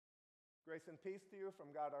Grace and peace to you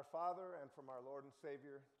from God our Father and from our Lord and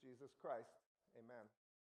Savior, Jesus Christ. Amen.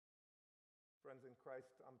 Friends in Christ,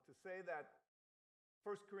 to say that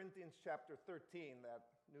 1 Corinthians chapter 13,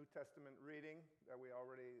 that New Testament reading that we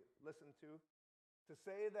already listened to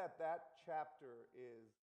say that that chapter is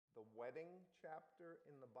the wedding chapter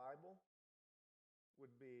in the Bible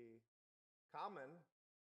would be common,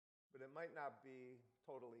 but it might not be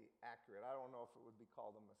totally accurate. I don't know if it would be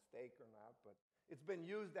called a mistake or not, but it's been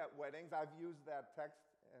used at weddings. I've used that text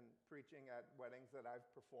and preaching at weddings that I've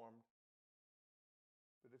performed.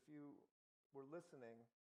 But if you were listening,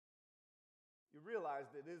 you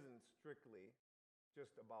realized it isn't strictly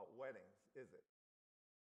just about weddings, is it?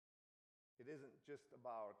 It isn't just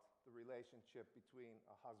about the relationship between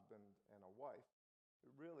a husband and a wife.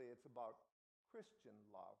 It's about Christian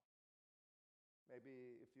love.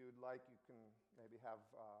 Maybe if you'd like, you can maybe have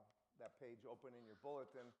that page open in your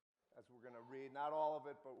bulletin as we're going to read. Not all of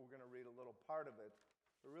it, but we're going to read a little part of it.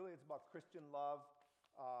 But really, it's about Christian love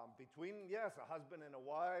between, yes, a husband and a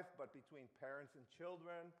wife, but between parents and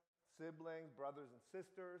children, siblings, brothers and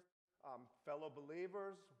sisters, fellow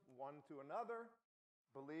believers, one to another,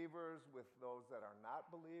 believers with those that are not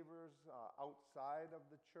believers outside of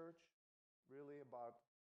the church, really about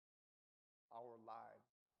our lives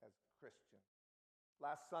as Christians.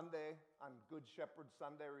 Last Sunday, on Good Shepherd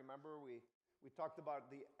Sunday, remember, we talked about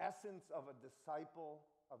the essence of a disciple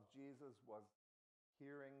of Jesus was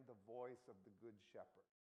hearing the voice of the Good Shepherd,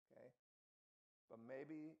 okay? But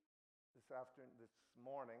maybe this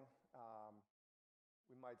morning,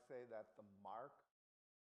 we might say that the mark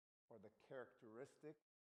or the characteristic,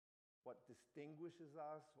 what distinguishes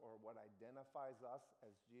us or what identifies us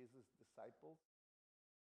as Jesus' disciples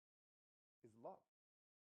is love.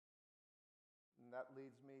 And that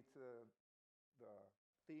leads me to the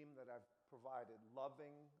theme that I've provided,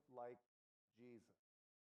 loving like Jesus.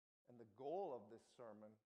 And the goal of this sermon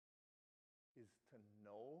is to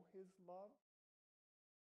know his love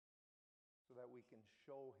so that we can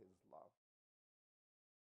show his love.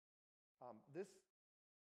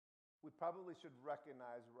 We probably should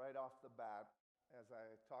recognize right off the bat, as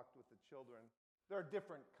I talked with the children, there are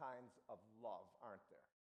different kinds of love, aren't there?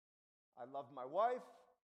 I love my wife.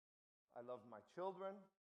 I love my children.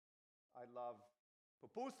 I love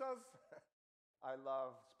pupusas. I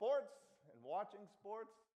love sports and watching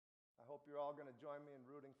sports. I hope you're all going to join me in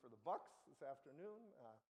rooting for the Bucks this afternoon.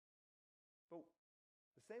 But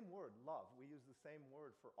the same word, love, we use the same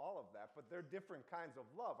word for all of that, but they're different kinds of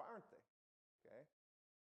love, aren't they? Okay?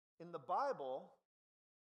 In the Bible,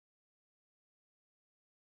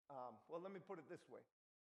 let me put it this way.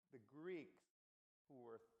 The Greeks, who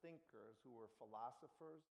were thinkers, who were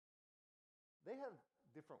philosophers, they had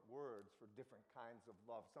different words for different kinds of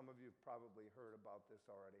love. Some of you have probably heard about this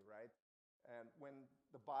already, right? And when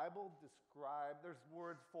the Bible describes, there's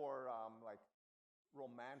words for like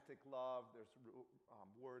romantic love, there's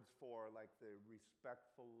words for like the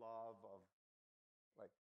respectful love of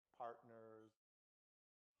like partners,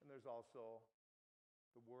 and there's also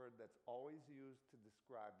the word that's always used to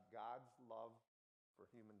describe God's love for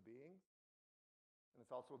human beings. And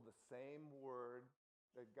it's also the same word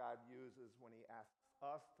that God uses when he asks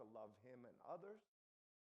us to love him and others.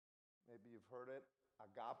 Maybe you've heard it,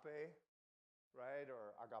 agape, right?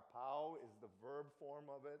 Or agapao is the verb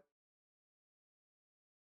form of it.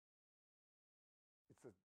 It's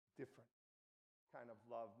a different kind of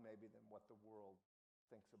love maybe than what the world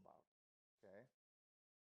thinks about, okay?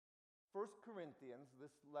 1 Corinthians,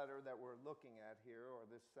 this letter that we're looking at here, or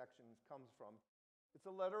this section comes from, it's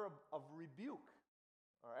a letter of rebuke,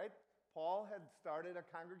 all right? Paul had started a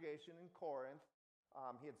congregation in Corinth.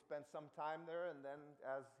 He had spent some time there, and then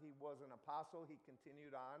as he was an apostle, he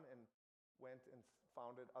continued on and went and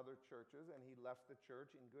founded other churches, and he left the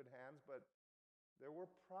church in good hands, but there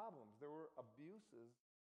were problems, there were abuses,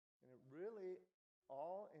 and it really,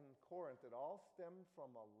 all in Corinth, it all stemmed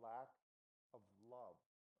from a lack of love,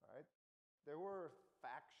 right? There were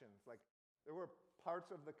factions, like there were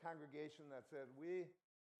parts of the congregation that said, we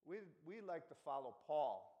like to follow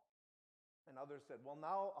Paul. And others said, well,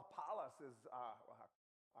 now Apollos is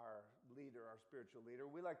our leader, our spiritual leader.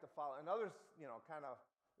 We like to follow. And others, kind of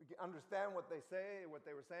understand what they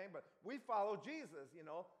were saying, but we follow Jesus,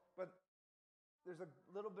 But there's a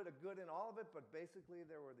little bit of good in all of it, but basically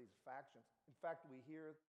there were these factions. In fact, we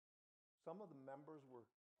hear some of the members were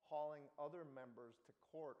hauling other members to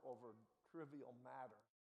court over trivial matters.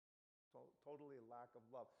 So totally a lack of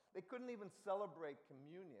love. They couldn't even celebrate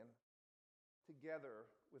communion together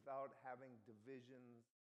without having divisions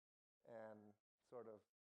and sort of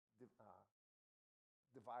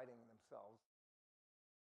dividing themselves.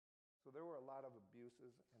 So there were a lot of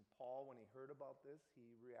abuses, and Paul, when he heard about this,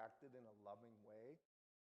 he reacted in a loving way,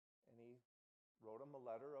 and he wrote him a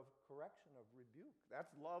letter of correction, of rebuke.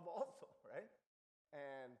 That's love also, right?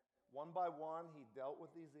 And one by one, he dealt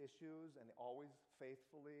with these issues, and always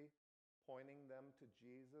faithfully pointing them to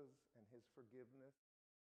Jesus and his forgiveness,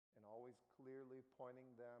 and always clearly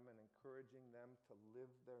pointing them and encouraging them to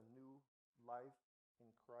live their new life in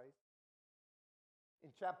Christ.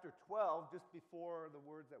 In chapter 12, just before the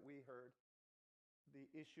words that we heard, the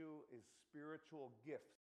issue is spiritual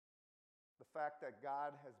gifts. The fact that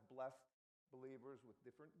God has blessed believers with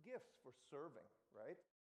different gifts for serving, right?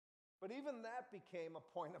 But even that became a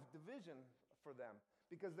point of division for them,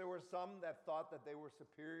 because there were some that thought that they were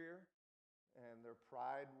superior and their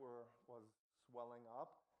pride was swelling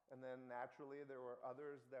up. And then naturally there were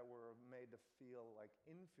others that were made to feel like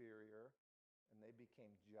inferior, and they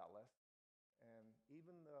became jealous. And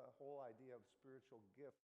even the whole idea of spiritual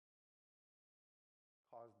gifts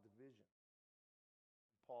caused division.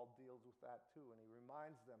 Paul deals with that too, and he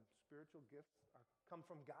reminds them spiritual gifts come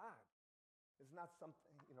from God. It's not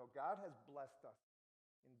something, God has blessed us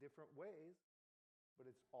in different ways,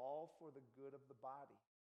 but it's all for the good of the body,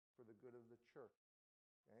 for the good of the church.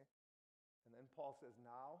 Okay? And then Paul says,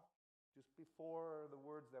 now, just before the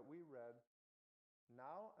words that we read,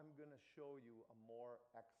 now I'm going to show you a more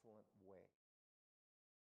excellent way.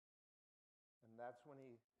 And that's when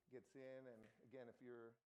he gets in, and again, if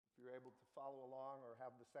you're able to follow along or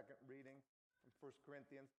have the second reading from 1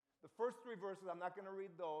 Corinthians, the first 3 verses, I'm not going to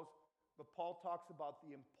read those, but Paul talks about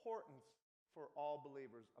the importance for all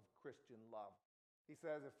believers of Christian love. He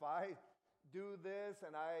says, if I do this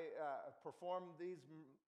and I perform these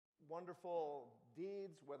wonderful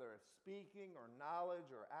deeds, whether it's speaking or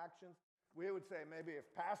knowledge or actions, we would say maybe if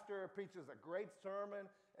pastor preaches a great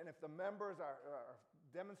sermon and if the members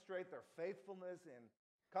demonstrate their faithfulness in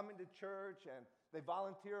coming to church and they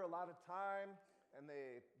volunteer a lot of time and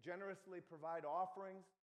they generously provide offerings,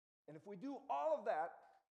 and if we do all of that,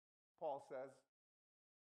 Paul says,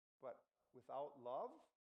 but without love,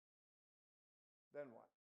 then what?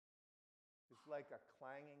 It's like a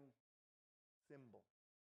clanging cymbal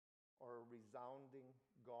or a resounding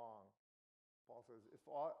gong. Paul says,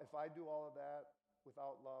 if I do all of that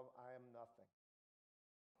without love, I am nothing,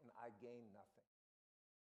 and I gain nothing.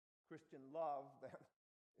 Christian love, then,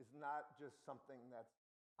 is not just something that's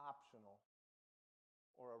optional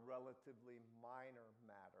or a relatively minor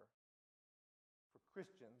matter. For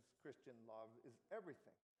Christians, Christian love is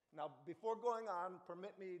everything. Now, before going on,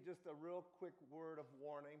 permit me just a real quick word of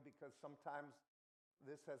warning, because sometimes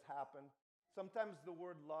this has happened. Sometimes the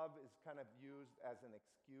word love is kind of used as an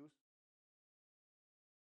excuse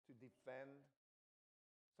to defend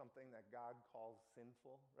something that God calls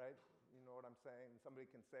sinful, right? You know what I'm saying?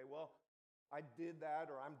 Somebody can say, well, I did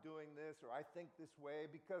that, or I'm doing this, or I think this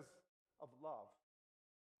way because of love.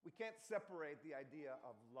 We can't separate the idea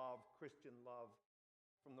of love, Christian love,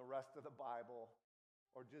 from the rest of the Bible,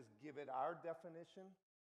 or just give it our definition.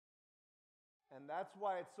 And that's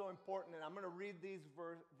why it's so important. And I'm going to read these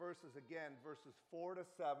verses again, verses 4 to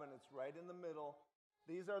 7. It's right in the middle.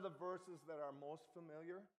 These are the verses that are most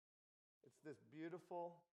familiar. It's this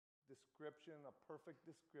beautiful description, a perfect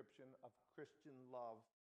description of Christian love.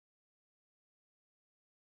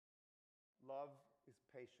 Love is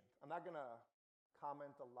patient. I'm not going to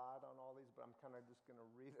comment a lot on all these, but I'm kind of just going to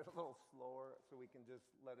read it a little slower so we can just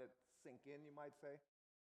let it sink in, you might say.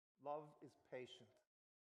 Love is patient.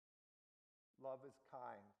 Love is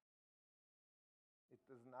kind. It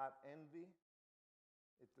does not envy.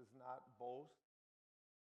 It does not boast.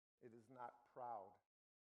 It is not proud.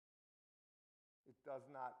 It does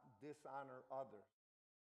not dishonor others.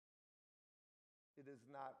 It is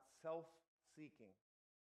not self-seeking.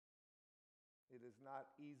 It is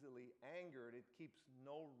not easily angered. It keeps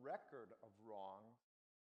no record of wrongs.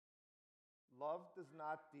 Love does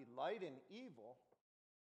not delight in evil,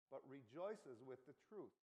 but rejoices with the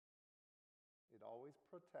truth. It always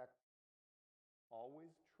protects,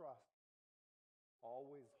 always trusts,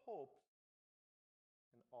 always hopes,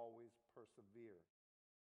 and always perseveres.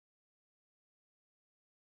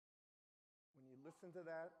 When you listen to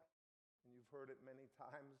that, and you've heard it many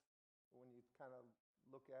times, when you kind of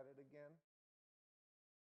look at it again,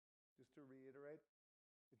 just to reiterate,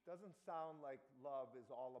 it doesn't sound like love is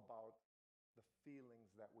all about the feelings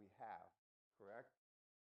that we have, correct?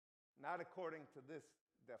 Not according to this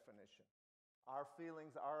definition. Our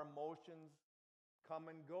feelings, our emotions come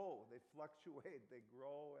and go. They fluctuate, they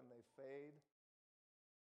grow, and they fade.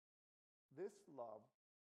 This love,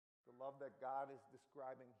 the love that God is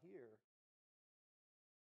describing here,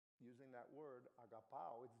 using that word,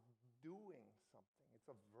 agapao, it's doing something. It's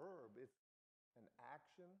a verb. It's an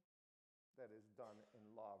action that is done in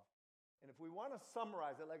love. And if we want to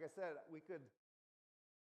summarize it, like I said, we could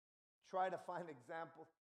try to find examples.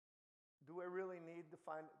 Do I really need to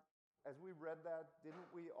find, as we read that, didn't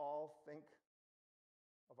we all think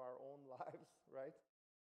of our own lives, right?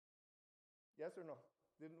 Yes or no?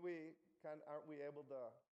 Aren't we able to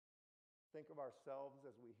think of ourselves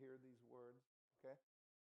as we hear these words? Okay?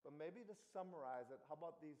 But maybe to summarize it, how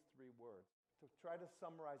about these three words? To try to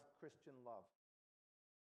summarize Christian love.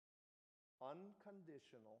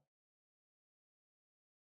 Unconditional,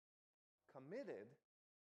 committed,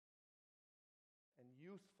 and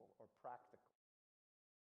useful or practical.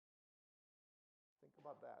 Think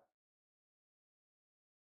about that.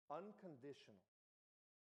 Unconditional.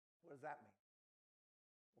 What does that mean?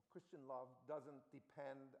 Well, Christian love doesn't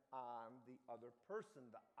depend on the other person,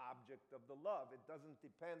 the object of the love. It doesn't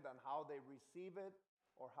depend on how they receive it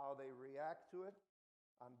or how they react to it,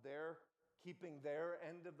 on their keeping their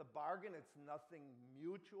end of the bargain. It's nothing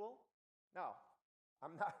mutual. Now,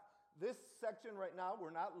 this section right now,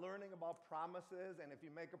 we're not learning about promises, and if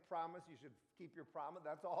you make a promise, you should keep your promise.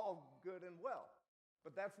 That's all good and well.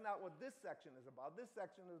 But that's not what this section is about. This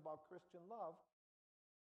section is about Christian love.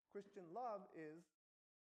 Christian love is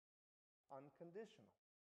unconditional,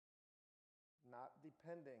 not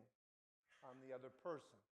depending on the other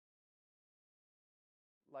person.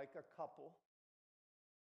 Like a couple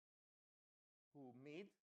who meet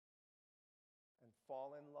and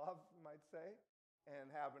fall in love, you might say, and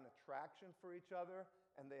have an attraction for each other,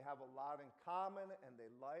 and they have a lot in common, and they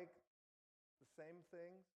like the same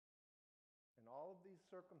things, and all of these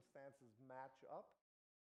circumstances match up.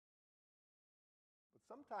 But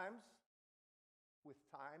sometimes, with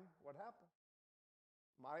time, what happens?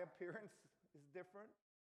 My appearance is different.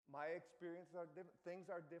 My experiences are different. Things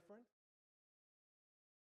are different.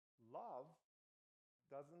 Love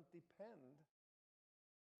doesn't depend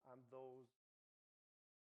on those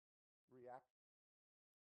reactions,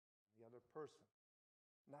 the other person,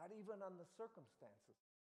 not even on the circumstances.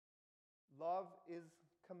 Love is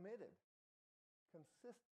committed,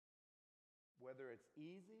 consistent, whether it's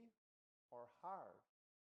easy or hard,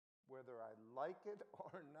 whether I like it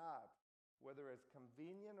or not, whether it's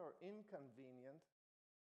convenient or inconvenient,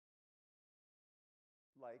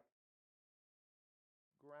 like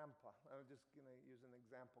Grandpa. I'm just going to use an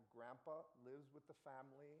example. Grandpa lives with the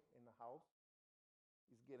family in the house.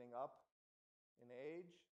 He's getting up in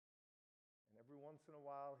age, and every once in a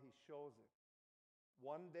while he shows it.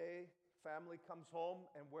 One day, family comes home,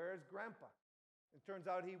 and where's Grandpa? It turns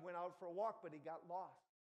out he went out for a walk, but he got lost.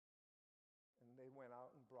 And they went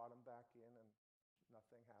out and brought him back in, and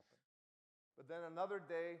nothing happened. But then another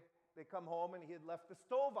day, they come home, and he had left the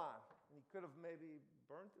stove on. And he could have maybe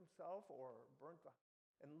burnt himself or burnt the...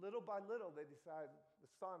 And little by little, the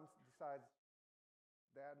son decides,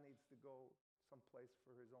 Dad needs to go someplace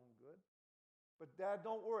for his own good. But Dad,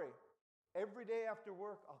 don't worry. Every day after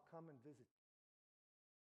work, I'll come and visit you.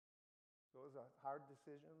 So it was a hard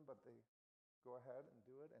decision, but they go ahead and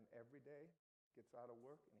do it. And every day, gets out of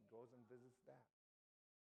work, and he goes and visits Dad.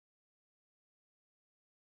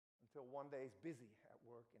 Until one day he's busy at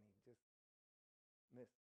work, and he just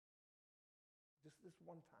missed. Just this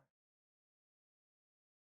one time.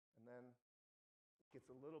 And then it gets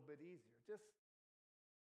a little bit easier.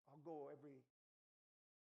 I'll go every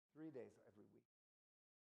 3 days every week.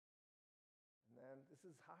 And then this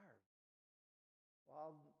is hard.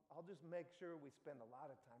 Well, I'll just make sure we spend a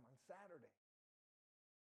lot of time on Saturday.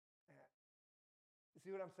 You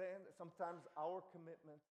see what I'm saying? Sometimes our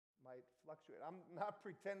commitment might fluctuate. I'm not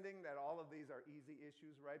pretending that all of these are easy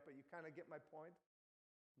issues, right? But you kind of get my point.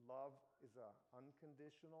 Love is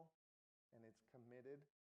unconditional, and it's committed,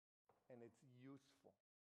 and it's useful.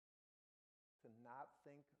 To not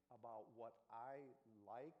think about what I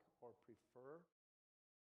like or prefer,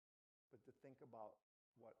 but to think about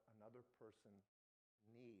what another person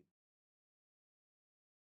needs.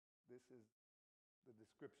 This is the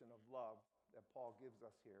description of love that Paul gives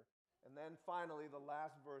us here. And then finally, the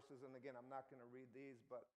last verses, and again, I'm not going to read these,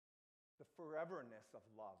 but the foreverness of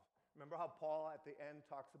love. Remember how Paul at the end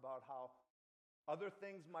talks about how other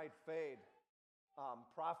things might fade,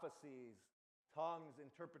 prophecies, tongues,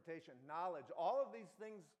 interpretation, knowledge, all of these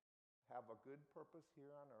things have a good purpose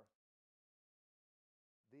here on earth.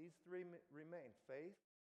 These three remain: faith,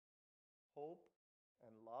 hope,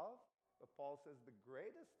 and love. But Paul says the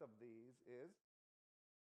greatest of these is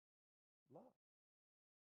love.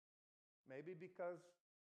 Maybe because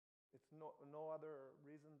it's no other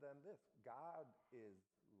reason than this. God is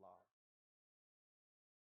love.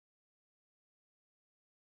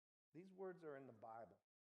 These words are in the Bible.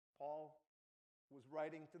 Paul was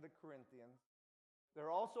writing to the Corinthians,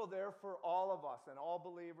 They're also there for all of us and all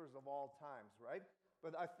believers of all times, right?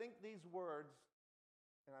 But I think these words,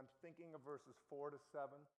 and I'm thinking of verses 4 to 7,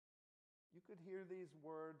 you could hear these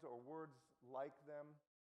words or words like them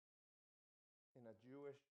in a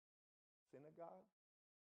Jewish synagogue,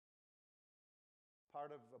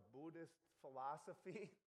 part of a Buddhist philosophy,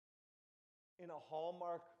 in a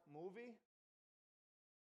Hallmark movie,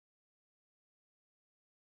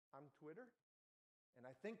 on Twitter. And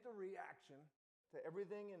I think the reaction to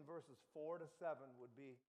everything in verses 4 to 7 would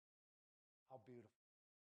be, how beautiful,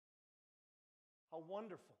 how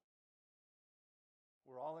wonderful.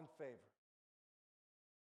 We're all in favor.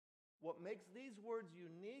 What makes these words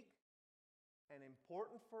unique and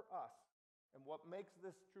important for us, and what makes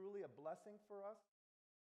this truly a blessing for us,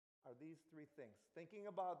 are these three things. Thinking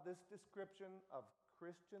about this description of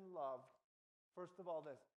Christian love, first of all,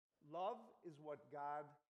 this: love is what God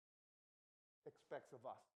expects of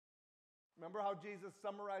us. Remember how Jesus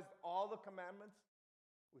summarized all the commandments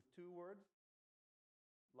with two words?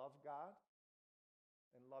 Love God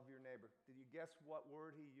and love your neighbor. Did you guess what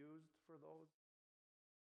word he used for those?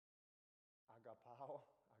 Agapao,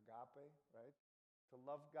 agape, right? To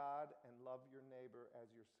love God and love your neighbor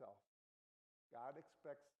as yourself. God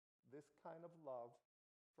expects this kind of love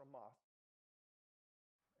from us,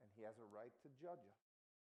 and he has a right to judge us.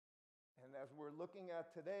 And as we're looking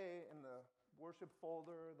at today in the worship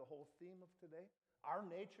folder, the whole theme of today, our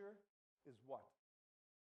nature is what?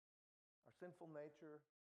 Our sinful nature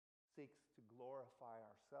seeks to glorify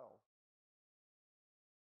ourselves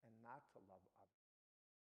and not to love others.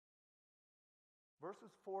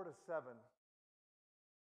 Verses 4 to 7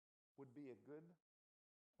 would be a good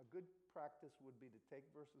practice would be to take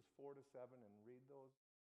verses 4 to 7 and read those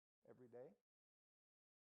every day.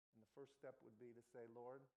 And the first step would be to say,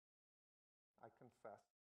 Lord, I confess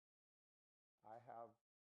I have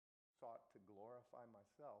sought to glorify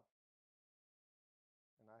myself,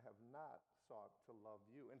 and I have not sought to love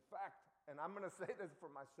you. In fact, and I'm going to say this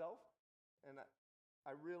for myself, and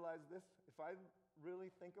I realize this, if I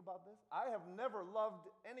really think about this, I have never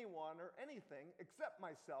loved anyone or anything except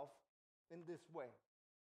myself in this way.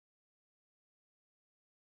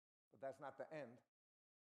 But that's not the end.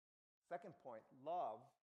 Second point, love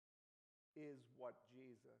is what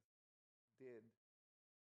Jesus did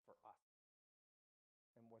for us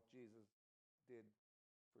and what Jesus did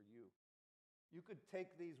for you. You could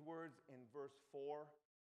take these words in verse 4,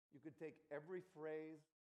 you could take every phrase,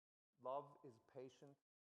 love is patient,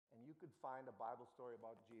 and you could find a Bible story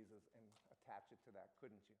about Jesus and attach it to that,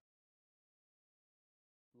 couldn't you?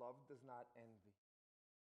 Love does not envy,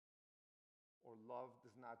 or love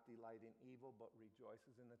does not delight in evil, but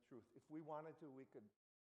rejoices in the truth. If we wanted to, we could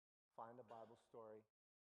find a Bible story,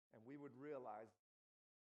 and we would realize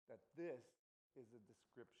that this is a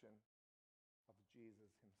description of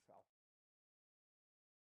Jesus himself.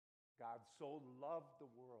 God so loved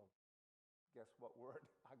the world. Guess what word?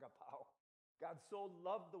 Agapao. God so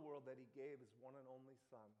loved the world that he gave his one and only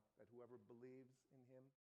Son, that whoever believes in him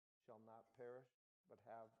shall not perish, but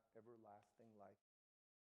have everlasting life.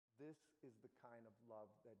 This is the kind of love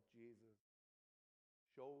that Jesus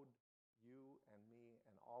showed you and me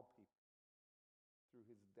and all people through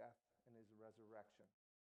his death and his resurrection.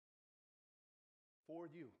 For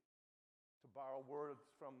you, to borrow words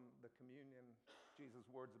from the communion, Jesus'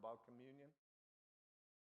 words about communion,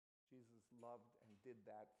 Jesus loved and did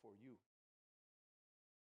that for you.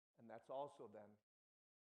 And that's also then,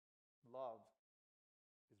 love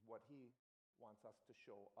is what he wants us to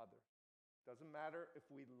show others. Doesn't matter if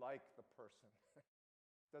we like the person.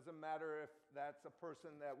 Doesn't matter if that's a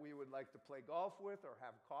person that we would like to play golf with or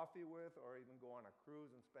have coffee with or even go on a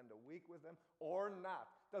cruise and spend a week with them or not.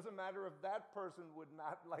 Doesn't matter if that person would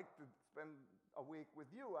not like to spend a week with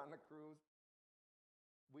you on a cruise.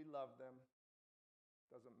 We love them.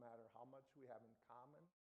 Doesn't matter how much we have in common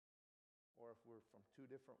or if we're from two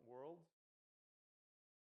different worlds.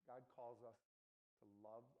 God calls us to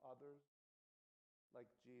love others like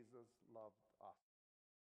Jesus loved us.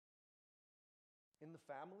 In the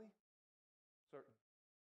family, certainly.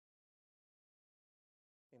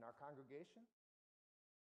 In our congregation,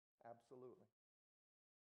 absolutely.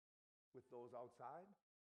 With those outside,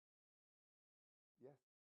 yes.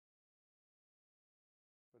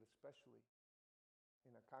 But especially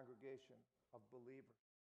in a congregation of believers,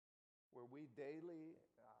 where we daily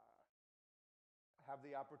have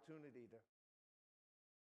the opportunity to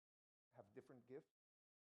have different gifts,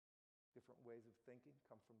 different ways of thinking,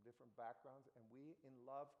 come from different backgrounds, and we in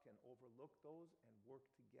love can overlook those and work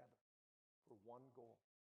together for one goal.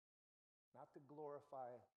 Not to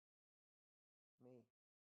glorify me,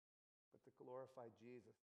 but to glorify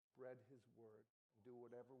Jesus spread his word, and do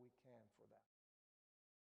whatever we can for that.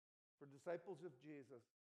 For disciples of Jesus,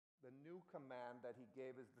 the new command that he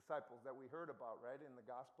gave his disciples that we heard about, right, in the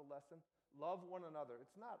gospel lesson, love one another.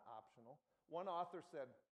 It's not optional. One author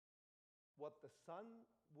said, what the sun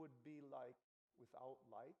would be like without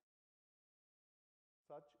light,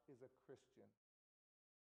 such is a Christian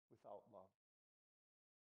without love.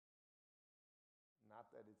 Not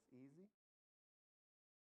that it's easy,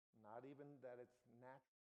 not even that it's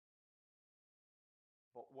natural.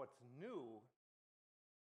 But what's new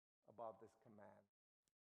about this command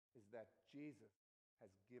is that Jesus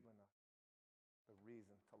has given us the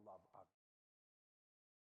reason to love others.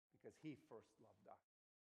 Because he first loved us.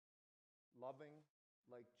 Loving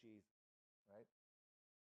like Jesus, right?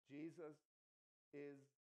 Jesus is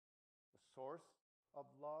the source of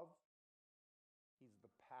love. He's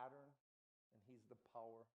the pattern, and he's the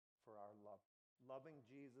power for our love. Loving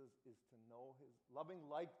Jesus is to know his, loving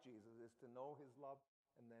like Jesus is to know his love,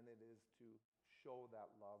 and then it is to show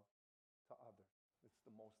that love to others. It's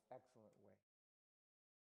the most excellent way.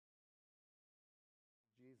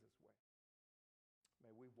 Jesus' way.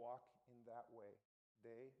 May we walk in that way,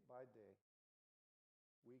 day by day,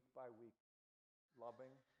 week by week,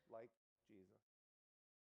 loving like Jesus.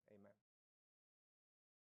 Amen.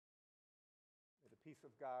 May the peace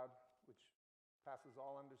of God, which passes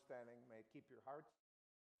all understanding, may keep your hearts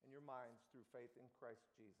and your minds through faith in Christ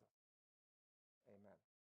Jesus. Amen.